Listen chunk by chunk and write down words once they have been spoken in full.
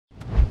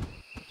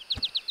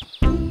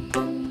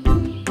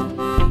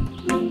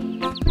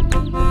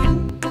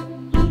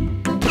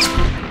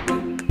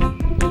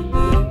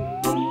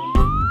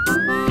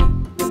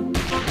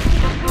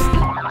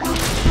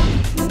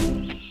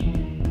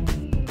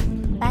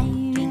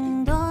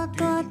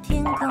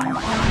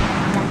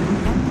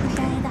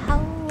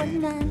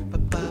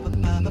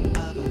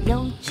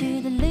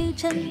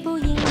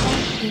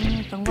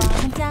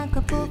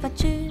何不发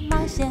去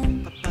冒险？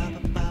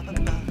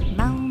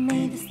茂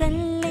密的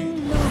森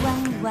林路弯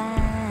弯，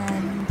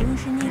不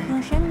是霓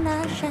虹闪啊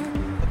闪。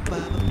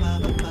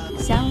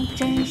小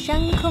镇上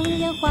空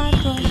烟花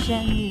多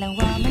绚烂，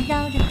我们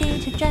绕着地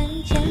球转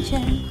圈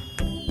圈。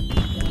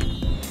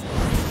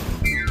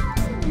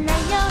奶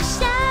油香，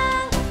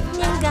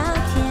年糕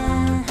甜，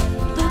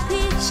肚皮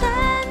撑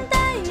得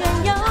圆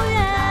又圆。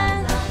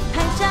拍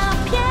照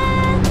片，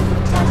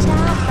跷跷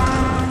板，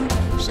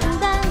圣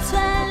诞村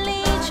里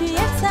去野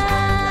餐。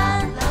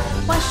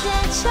滑雪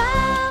橇，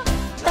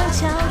荡秋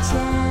千，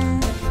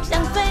像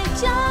非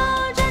洲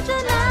这只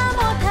那么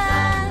弹。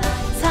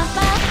擦把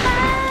汗，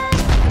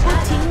不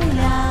停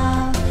聊，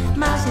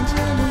冒险之路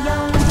永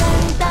远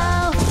到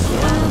不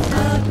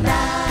到。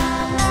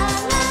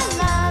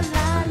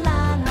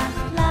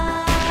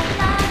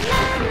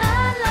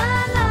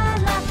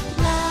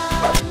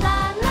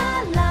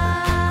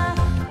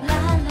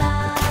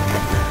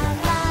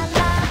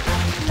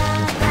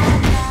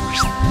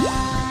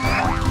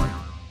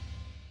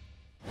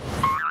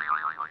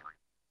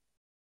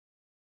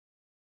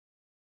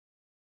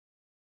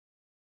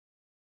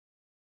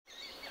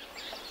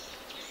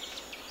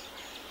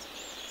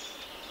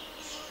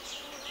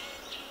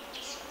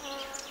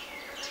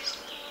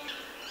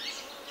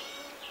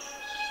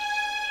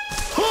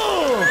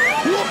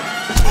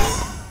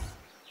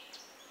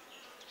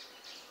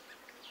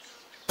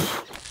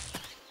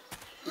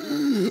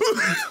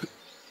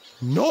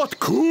Not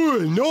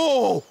cool,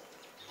 no!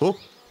 Oh.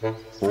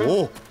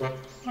 Oh.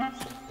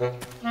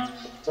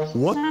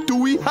 What do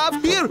we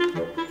have here?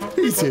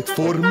 Is it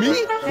for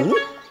me?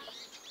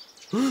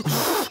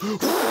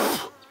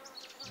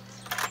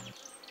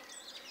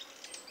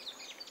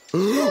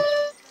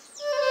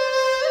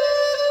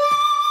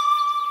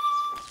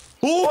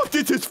 Oh,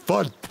 this is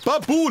fun!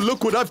 Babu,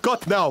 look what I've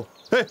got now!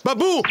 Hey,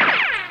 Babu!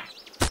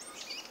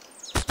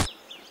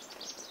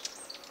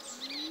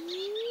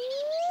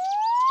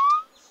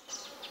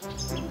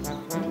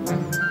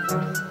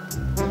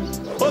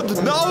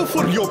 And now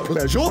for your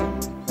pleasure,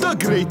 the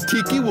great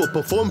Tiki will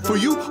perform for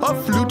you a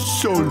flute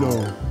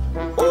solo.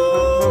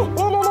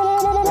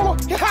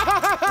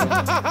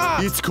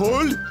 It's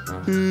called,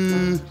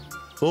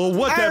 or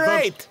whatever. All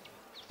right.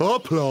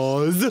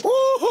 Applause.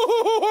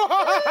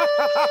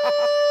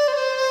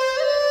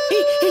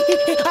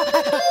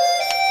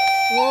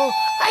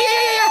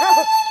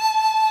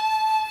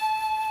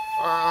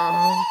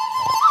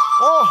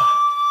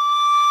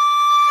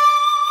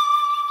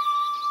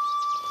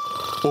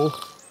 Oh.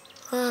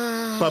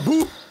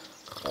 Babu?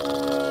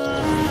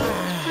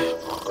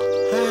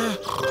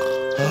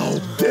 How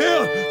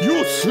dare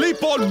you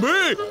sleep on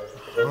me?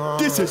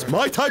 This is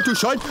my time to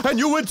shine and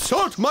you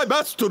insult my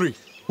mastery.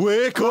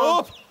 Wake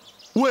up!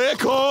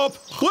 Wake up!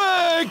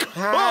 Wake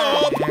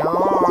up!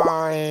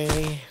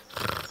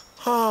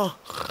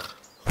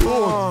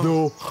 Oh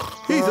no,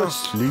 he's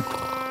asleep.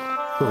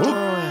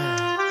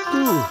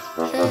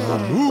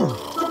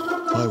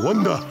 I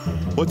wonder,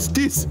 what's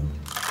this?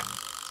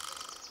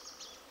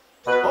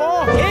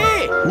 Oh,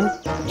 hey!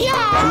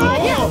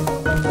 Yeah!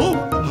 Oh,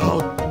 how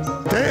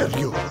dare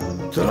you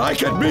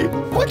strike at me!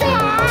 Oh,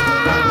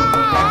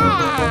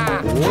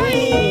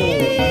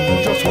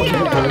 just what you do.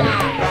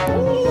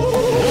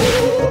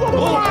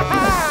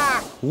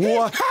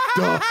 What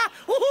the?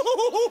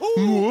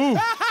 Whoa.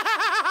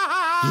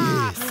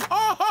 Yes.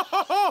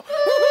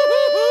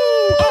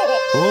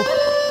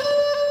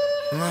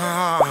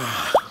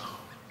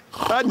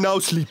 And now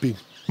sleeping.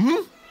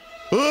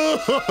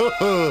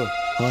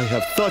 I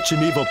have such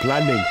an evil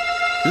planning.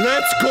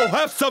 Let's go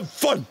have some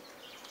fun!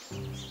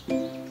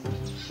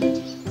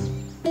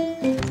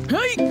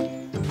 Hey!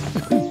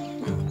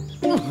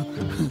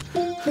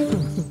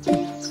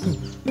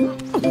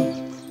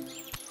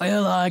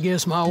 Well, I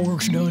guess my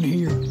work's done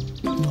here.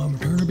 I'm a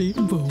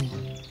turn-a-beating fool.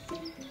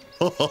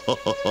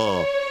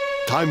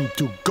 Time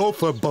to go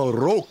for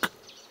Baroque.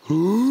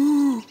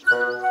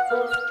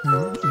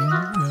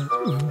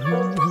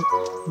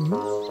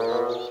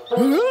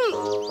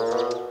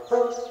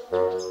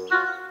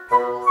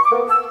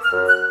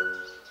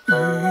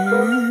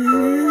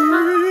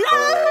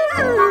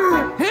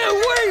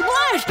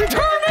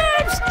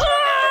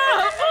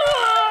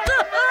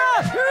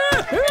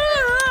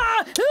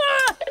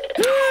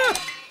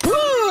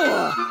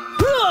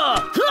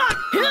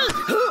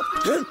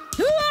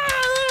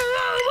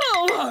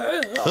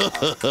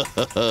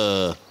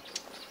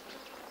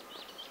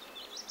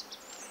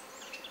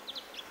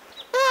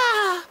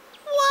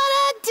 What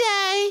a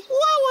day!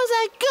 What was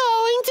I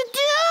going to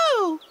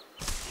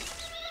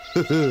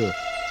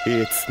do?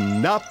 It's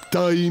nap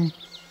time.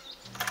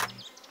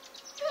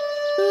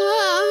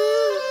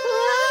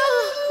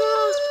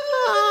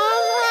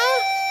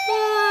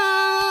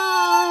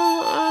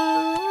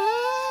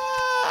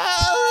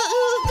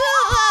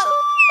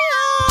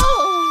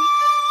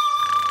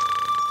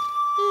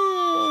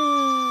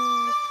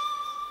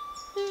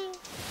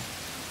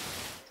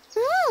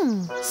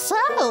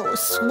 So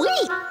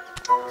sweet,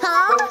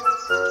 huh?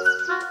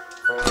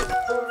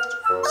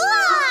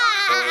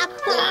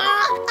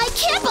 I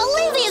can't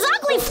believe these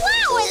ugly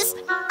flowers!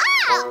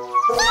 Ah!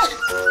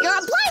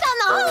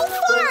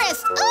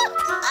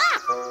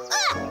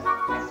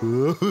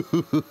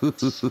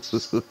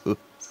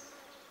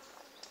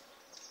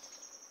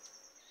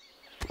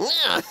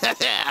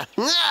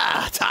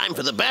 Time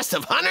for the best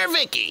of Hunter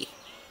Vicky.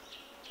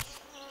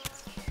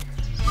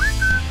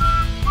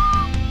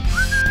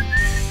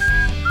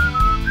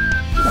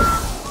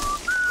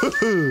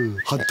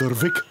 Hunter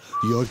Vic,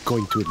 you're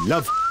going to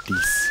love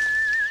this.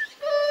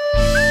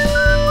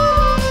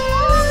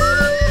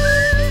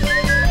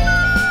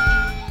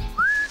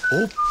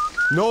 Oh,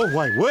 no,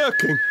 why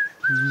working?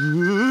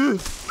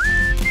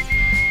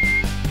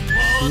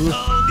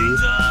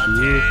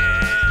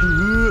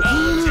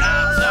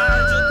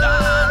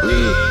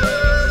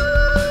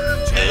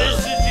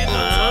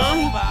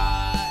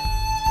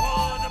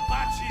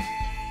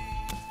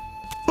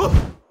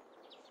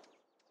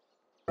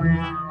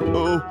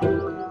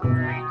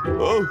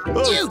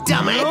 You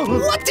dumbass!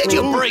 What did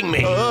you bring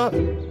me?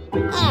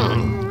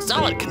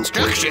 Solid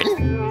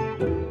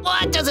construction.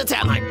 What does it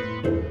sound like?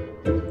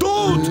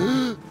 Don't!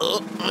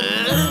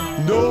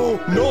 No,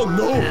 no,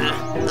 no!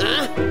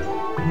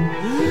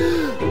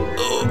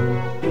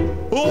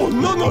 Oh,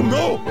 no, no,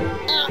 no!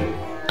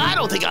 I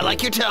don't think I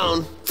like your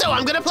tone, so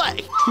I'm gonna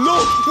play.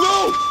 No,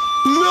 no,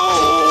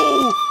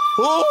 no!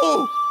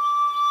 Oh!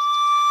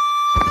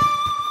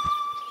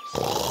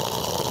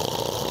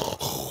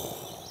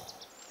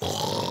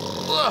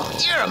 Whoa,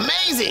 you're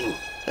amazing!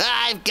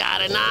 I've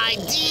got an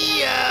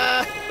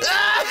idea!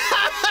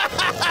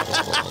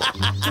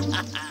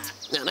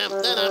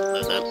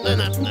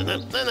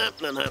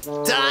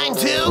 Time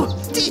to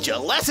teach a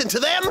lesson to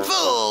them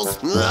fools!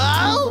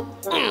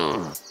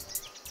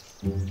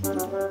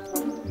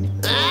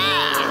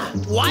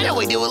 Why don't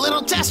we do a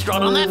little test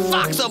run on that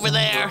fox over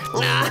there?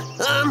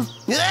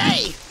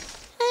 Hey!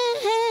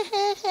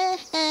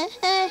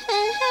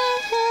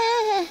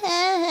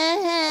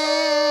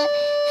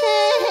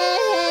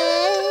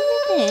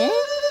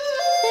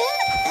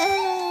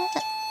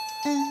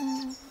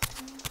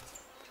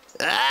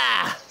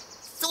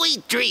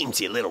 Sweet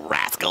dreams, you little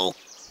rascal.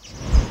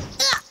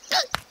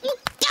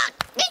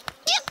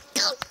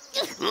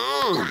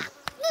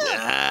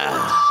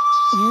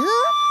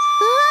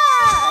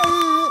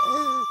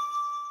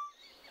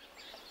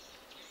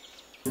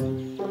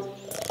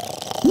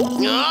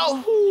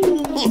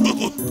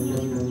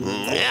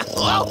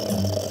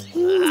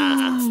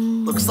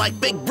 Looks like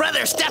Big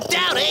Brother stepped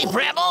out, eh,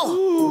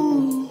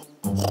 Bramble?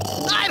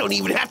 I don't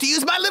even have to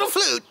use my little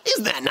flute.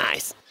 Isn't that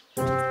nice?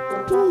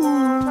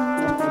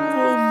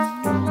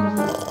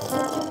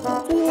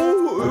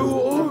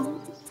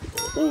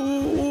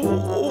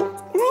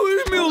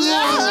 Leave me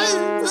alone!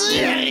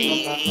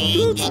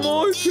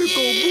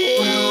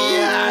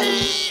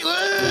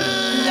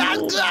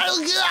 That's my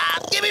pickle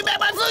Give me back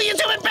my flute, you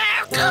stupid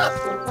bear!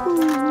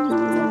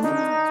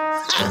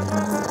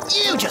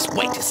 You just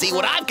wait to see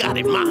what I've got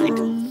in mind.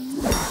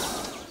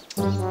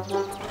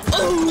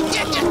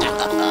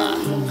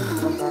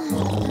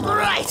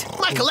 Right,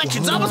 my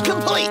collection's almost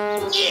complete.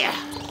 Yeah.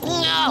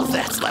 All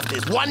that's left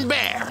is one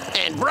bear.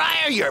 And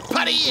Briar, your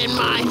putty in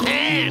my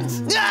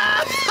hands.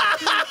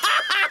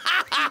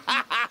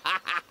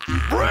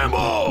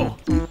 Bramble!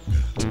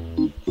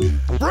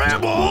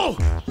 Bramble!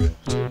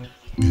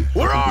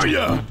 Where are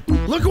you?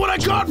 Look what I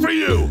got for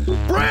you!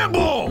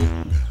 Bramble!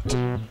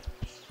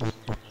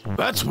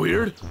 That's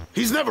weird.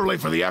 He's never late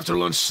for the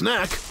after-lunch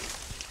snack.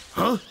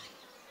 Huh?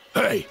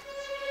 Hey!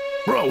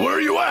 Bro, where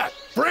are you at?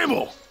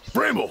 Bramble!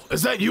 Bramble,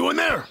 is that you in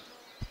there?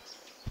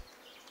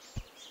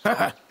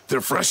 Haha,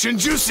 they're fresh and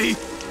juicy.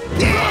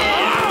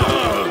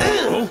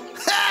 Oh.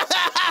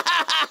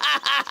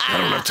 I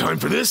don't have time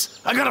for this.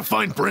 I gotta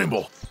find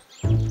Bramble.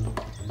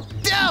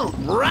 Don't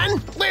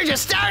run! We're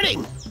just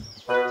starting!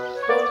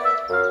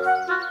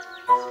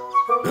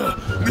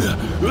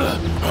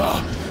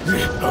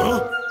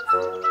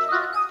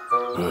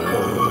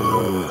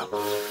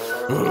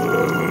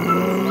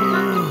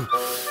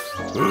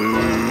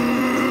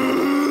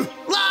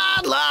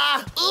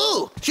 La!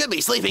 Ooh, should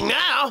be sleeping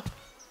now.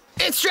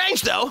 It's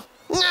strange, though.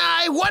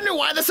 I wonder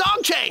why the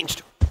song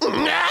changed.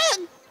 Why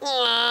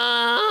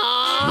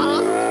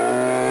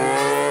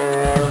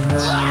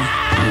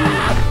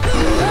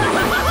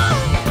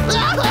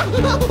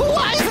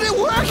isn't it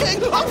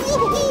working?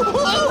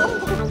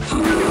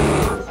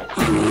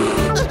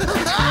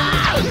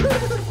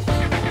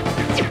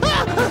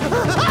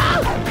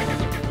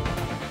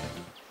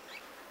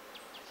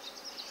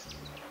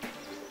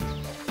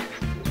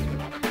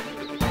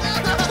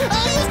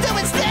 You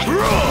stupid stick!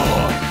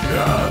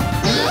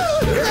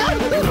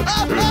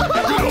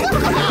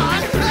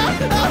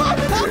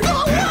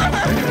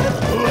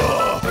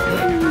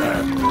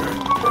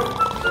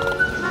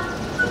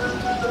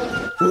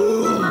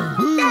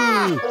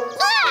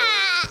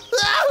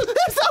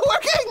 It's not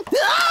working!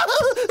 Come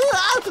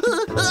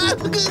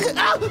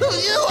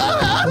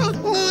on!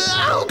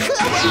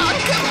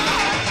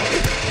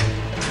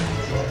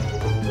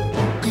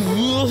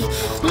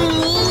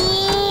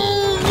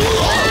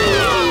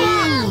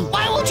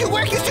 Why won't you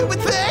work, you stupid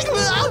thing? Come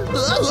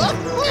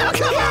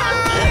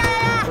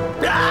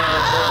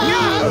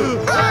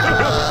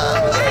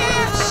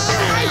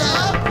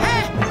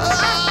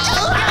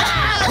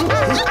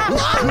on!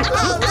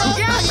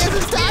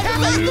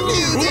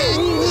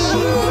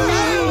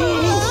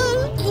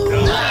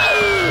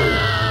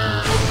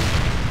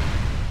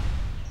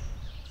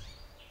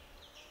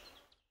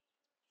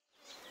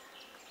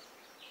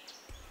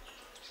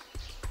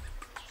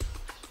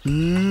 I've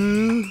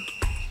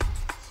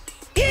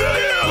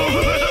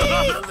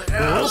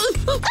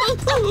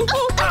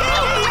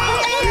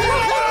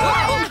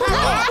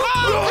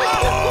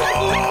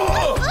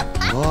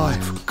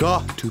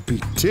got to be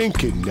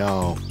thinking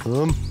now.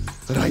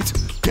 Right,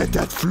 get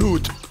that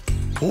flute.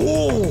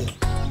 Oh!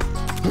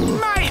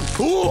 Mine!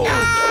 Oh!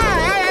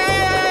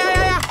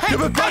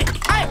 Give it back!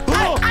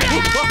 Oh!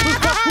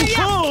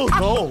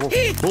 Oh!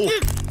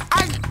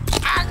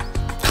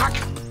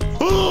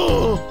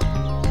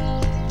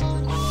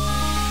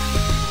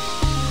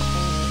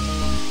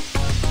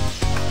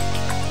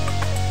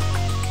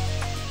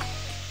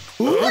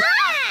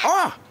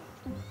 Oh!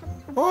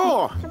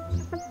 Oh!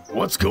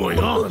 What's going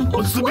on?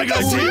 What's the big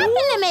idea? Happened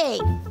to me?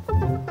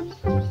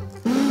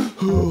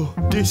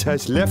 This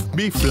has left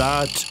me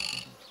flat.